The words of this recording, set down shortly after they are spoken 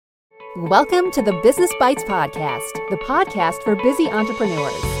Welcome to the Business Bites Podcast, the podcast for busy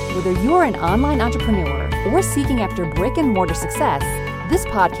entrepreneurs. Whether you're an online entrepreneur or seeking after brick and mortar success, this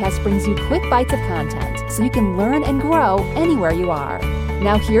podcast brings you quick bites of content so you can learn and grow anywhere you are.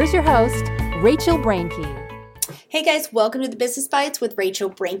 Now here's your host, Rachel Brainke. Hey guys, welcome to the Business Bites with Rachel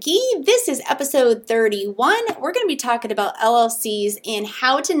Brainke. This is episode 31. We're going to be talking about LLCs and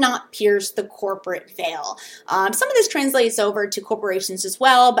how to not pierce the corporate veil. Some of this translates over to corporations as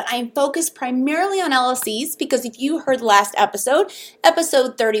well, but I'm focused primarily on LLCs because if you heard the last episode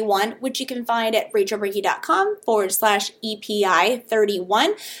 31, which you can find at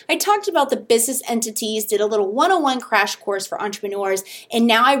rachelbrainke.com/EPI31, I talked about the business entities, did a little 101 crash course for entrepreneurs, and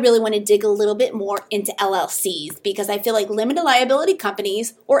now I really want to dig a little bit more into LLCs. Because I feel like limited liability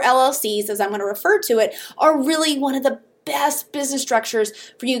companies, or LLCs as I'm going to refer to it, are really one of the best business structures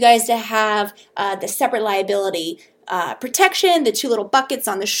for you guys to have the separate liability protection, the two little buckets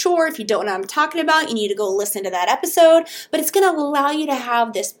on the shore. If you don't know what I'm talking about, you need to go listen to that episode. But it's going to allow you to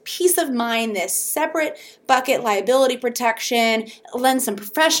have this peace of mind, this separate bucket liability protection, lend some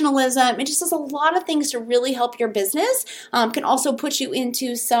professionalism. It just does a lot of things to really help your business. Can also put you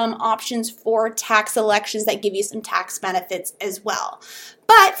into some options for tax elections that give you some tax benefits as well.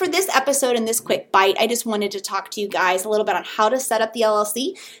 But for this episode and this quick bite, I just wanted to talk to you guys a little bit on how to set up the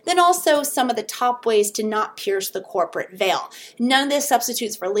LLC, then also some of the top ways to not pierce the corporate veil. None of this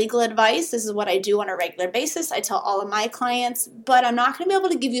substitutes for legal advice. This is what I do on a regular basis. I tell all of my clients, but I'm not going to be able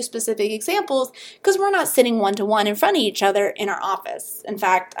to give you specific examples because we're not sitting one-to-one in front of each other in our office. In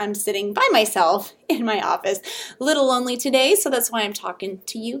fact, I'm sitting by myself in my office, a little lonely today, so that's why I'm talking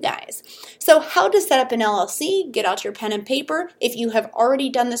to you guys. So how to set up an LLC, get out your pen and paper. If you have already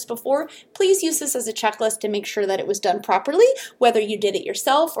done this before, please use this as a checklist to make sure that it was done properly, whether you did it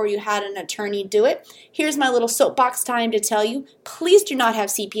yourself or you had an attorney do it. Here's my little soapbox time to tell you, please do not have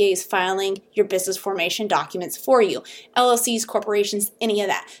CPAs filing your business formation documents for you. LLCs, corporations, any of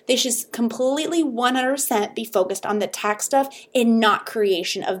that. They should completely 100% be focused on the tax stuff and not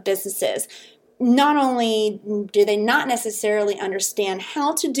creation of businesses. Not only do they not necessarily understand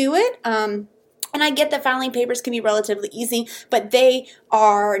how to do it, and I get that filing papers can be relatively easy, but they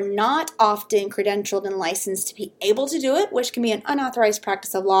are not often credentialed and licensed to be able to do it, which can be an unauthorized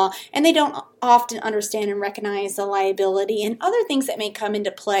practice of law, and they don't often understand and recognize the liability and other things that may come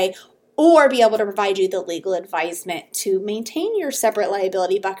into play or be able to provide you the legal advisement to maintain your separate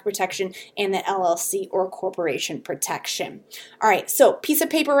liability bucket protection and the LLC or corporation protection. All right, so piece of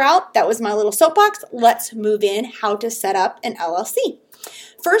paper out. That was my little soapbox. Let's move in how to set up an LLC.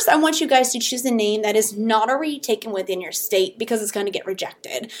 First, I want you guys to choose a name that is not already taken within your state because it's going to get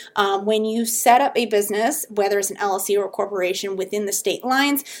rejected. When you set up a business, whether it's an LLC or a corporation within the state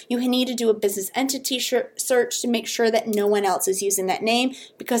lines, you need to do a business entity search to make sure that no one else is using that name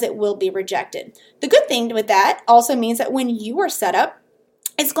because it will be rejected. The good thing with that also means that when you are set up,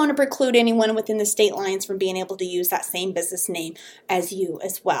 it's going to preclude anyone within the state lines from being able to use that same business name as you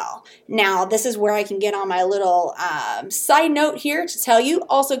as well. Now, this is where I can get on my little side note here to tell you.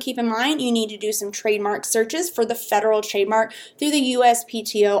 Also, keep in mind, you need to do some trademark searches for the federal trademark through the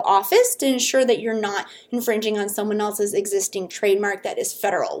USPTO office to ensure that you're not infringing on someone else's existing trademark that is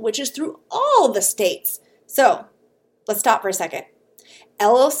federal, which is through all the states. So, let's stop for a second.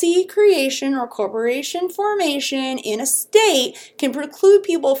 LLC creation or corporation formation in a state can preclude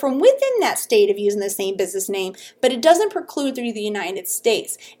people from within that state of using the same business name, but it doesn't preclude through the United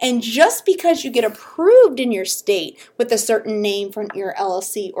States. And just because you get approved in your state with a certain name from your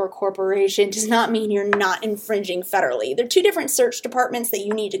LLC or corporation does not mean you're not infringing federally. There are two different search departments that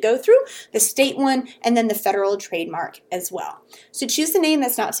you need to go through, the state one and then the federal trademark as well. So choose the name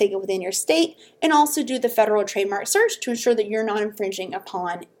that's not taken within your state and also do the federal trademark search to ensure that you're not infringing upon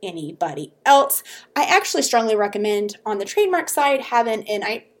anybody else. I actually strongly recommend on the trademark side having an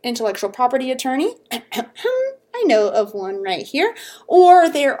intellectual property attorney. I know of one right here. Or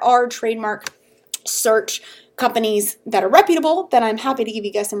there are trademark search companies that are reputable that I'm happy to give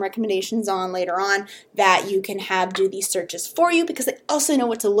you guys some recommendations on later on that you can have do these searches for you because they also know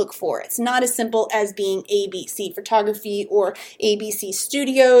what to look for. It's not as simple as being ABC Photography or ABC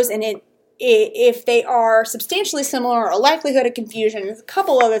Studios, and if they are substantially similar or a likelihood of confusion and a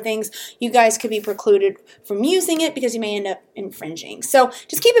couple other things, you guys could be precluded from using it because you may end up infringing. So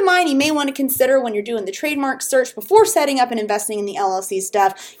just keep in mind, you may want to consider when you're doing the trademark search before setting up and investing in the LLC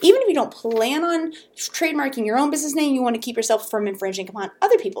stuff, even if you don't plan on trademarking your own business name, you want to keep yourself from infringing upon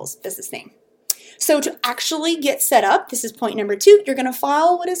other people's business name. So to actually get set up, this is point number 2, you're going to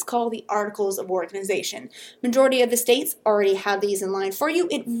file what is called the Articles of Organization. Majority of the states already have these in line for you.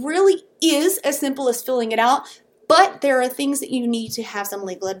 It really is as simple as filling it out, But there are things that you need to have some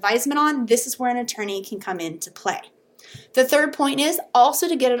legal advisement on. This is where an attorney can come into play. The third point is also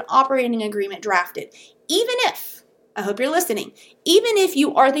to get an operating agreement drafted. Even if, I hope you're listening, even if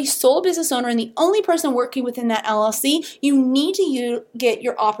you are the sole business owner and the only person working within that LLC, you need to get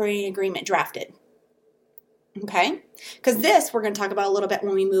your operating agreement drafted. Okay? Because this we're going to talk about a little bit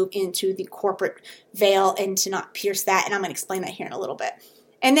when we move into the corporate veil and to not pierce that, and I'm going to explain that here in a little bit.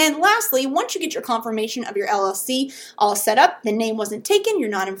 And then lastly, once you get your confirmation of your LLC all set up, the name wasn't taken, you're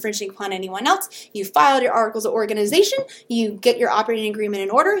not infringing upon anyone else, you filed your articles of organization, you get your operating agreement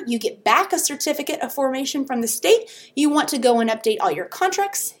in order, you get back a certificate of formation from the state, you want to go and update all your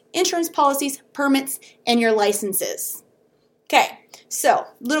contracts, insurance policies, permits, and your licenses. Okay, so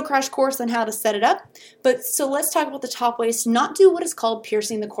little crash course on how to set it up. So let's talk about the top ways to not do what is called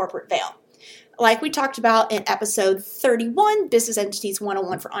piercing the corporate veil. Like we talked about in episode 31, Business Entities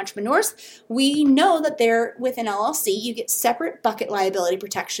 101 for Entrepreneurs, we know that there with an LLC, you get separate bucket liability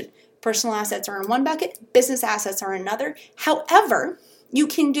protection. Personal assets are in one bucket, business assets are in another. However, you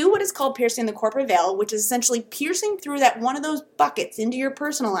can do what is called piercing the corporate veil, which is essentially piercing through that one of those buckets into your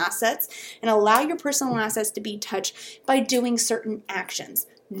personal assets and allow your personal assets to be touched by doing certain actions.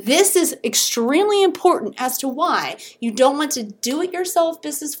 This is extremely important as to why you don't want to do it yourself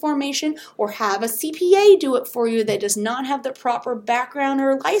business formation or have a CPA do it for you that does not have the proper background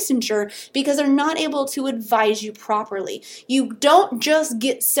or licensure because they're not able to advise you properly. You don't just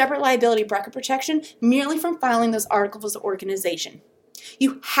get separate liability bracket protection merely from filing those articles of organization.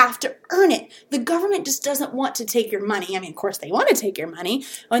 You have to earn it. The government just doesn't want to take your money. I mean, of course, they want to take your money,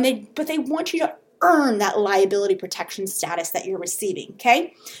 but they want you to earn that liability protection status that you're receiving,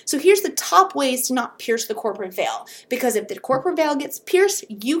 okay? So here's the top ways to not pierce the corporate veil, because if the corporate veil gets pierced,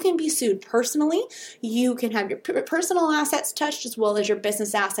 you can be sued personally, you can have your personal assets touched as well as your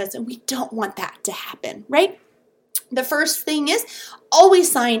business assets, and we don't want that to happen, right? The first thing is always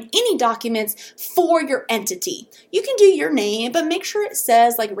sign any documents for your entity. You can do your name, but make sure it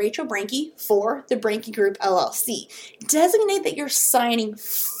says like Rachel Branke for the Branke Group LLC. Designate that you're signing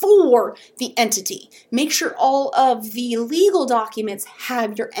for the entity. Make sure all of the legal documents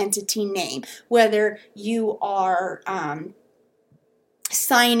have your entity name, whether you are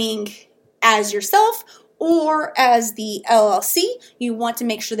signing as yourself or as the LLC, you want to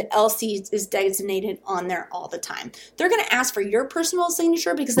make sure the LLC is designated on there all the time. They're going to ask for your personal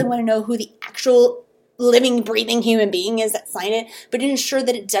signature because they want to know who the actual living, breathing human being is that signed it, but ensure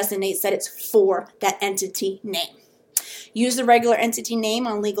that it designates that it's for that entity name. Use the regular entity name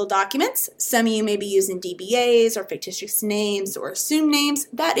on legal documents. Some of you may be using DBAs or fictitious names or assumed names.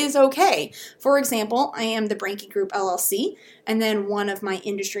 That is okay. For example, I am the Branke Group LLC, and then one of my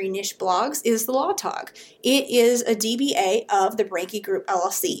industry niche blogs is the Law Talk. It is a DBA of the Branke Group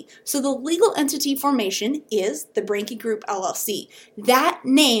LLC. So the legal entity formation is the Branke Group LLC. That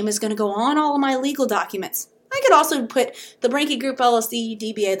name is going to go on all of my legal documents. I could also put the Branke Group LLC,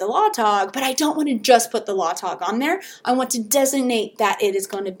 DBA, the Law Talk, but I don't want to just put the Law Talk on there. I want to designate that it is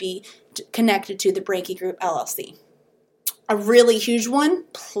going to be connected to the Branke Group LLC. A really huge one,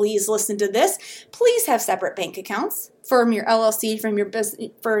 please listen to this. Please have separate bank accounts from your LLC, from your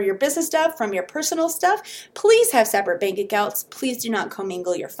business, for your business stuff, from your personal stuff. Please have separate bank accounts. Please do not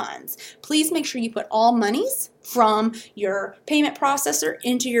commingle your funds. Please make sure you put all monies from your payment processor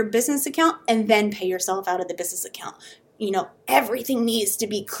into your business account and then pay yourself out of the business account. You know, everything needs to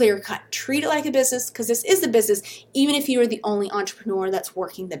be clear cut. Treat it like a business because this is a business, even if you are the only entrepreneur that's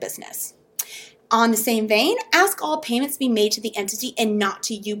working the business. On the same vein, ask all payments be made to the entity and not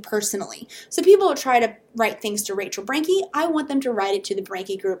to you personally. So people will try to write things to Rachel Branke. I want them to write it to the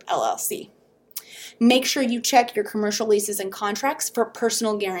Branke Group LLC. Make sure you check your commercial leases and contracts for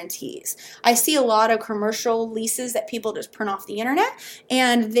personal guarantees. I see a lot of commercial leases that people just print off the internet,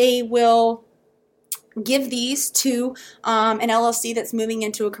 and they will give these to an LLC that's moving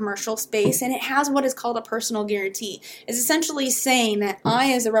into a commercial space, and it has what is called a personal guarantee. It's essentially saying that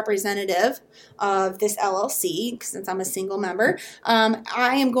I, as a representative of this LLC, since I'm a single member,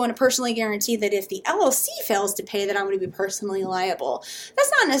 I am going to personally guarantee that if the LLC fails to pay, that I'm going to be personally liable.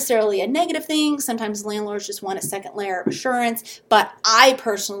 That's not necessarily a negative thing. Sometimes landlords just want a second layer of assurance, but I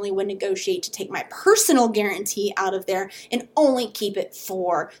personally would negotiate to take my personal guarantee out of there and only keep it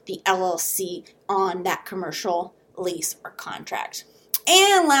for the LLC on that commercial lease or contract.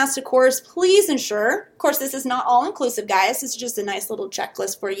 And last, of course, please ensure, of course, this is not all-inclusive, guys. This is just a nice little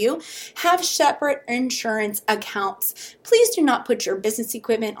checklist for you. Have separate insurance accounts. Please do not put your business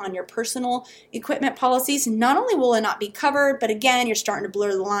equipment on your personal equipment policies. Not only will it not be covered, but again, you're starting to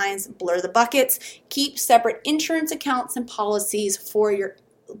blur the lines, blur the buckets. Keep separate insurance accounts and policies for your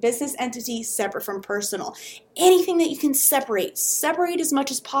business entity separate from personal. Anything that you can separate as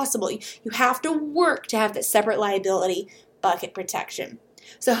much as possible. You have to work to have that separate liability bucket protection.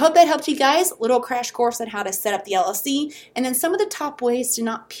 So I hope that helped you guys. Little crash course on how to set up the LLC and then some of the top ways to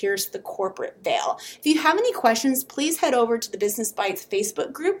not pierce the corporate veil. If you have any questions, please head over to the Business Bites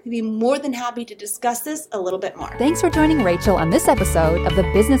Facebook group. We'd be more than happy to discuss this a little bit more. Thanks for joining Rachel on this episode of the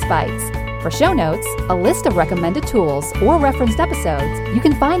Business Bites. For show notes, a list of recommended tools, or referenced episodes, you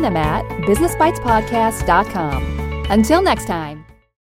can find them at businessbitespodcast.com. Until next time.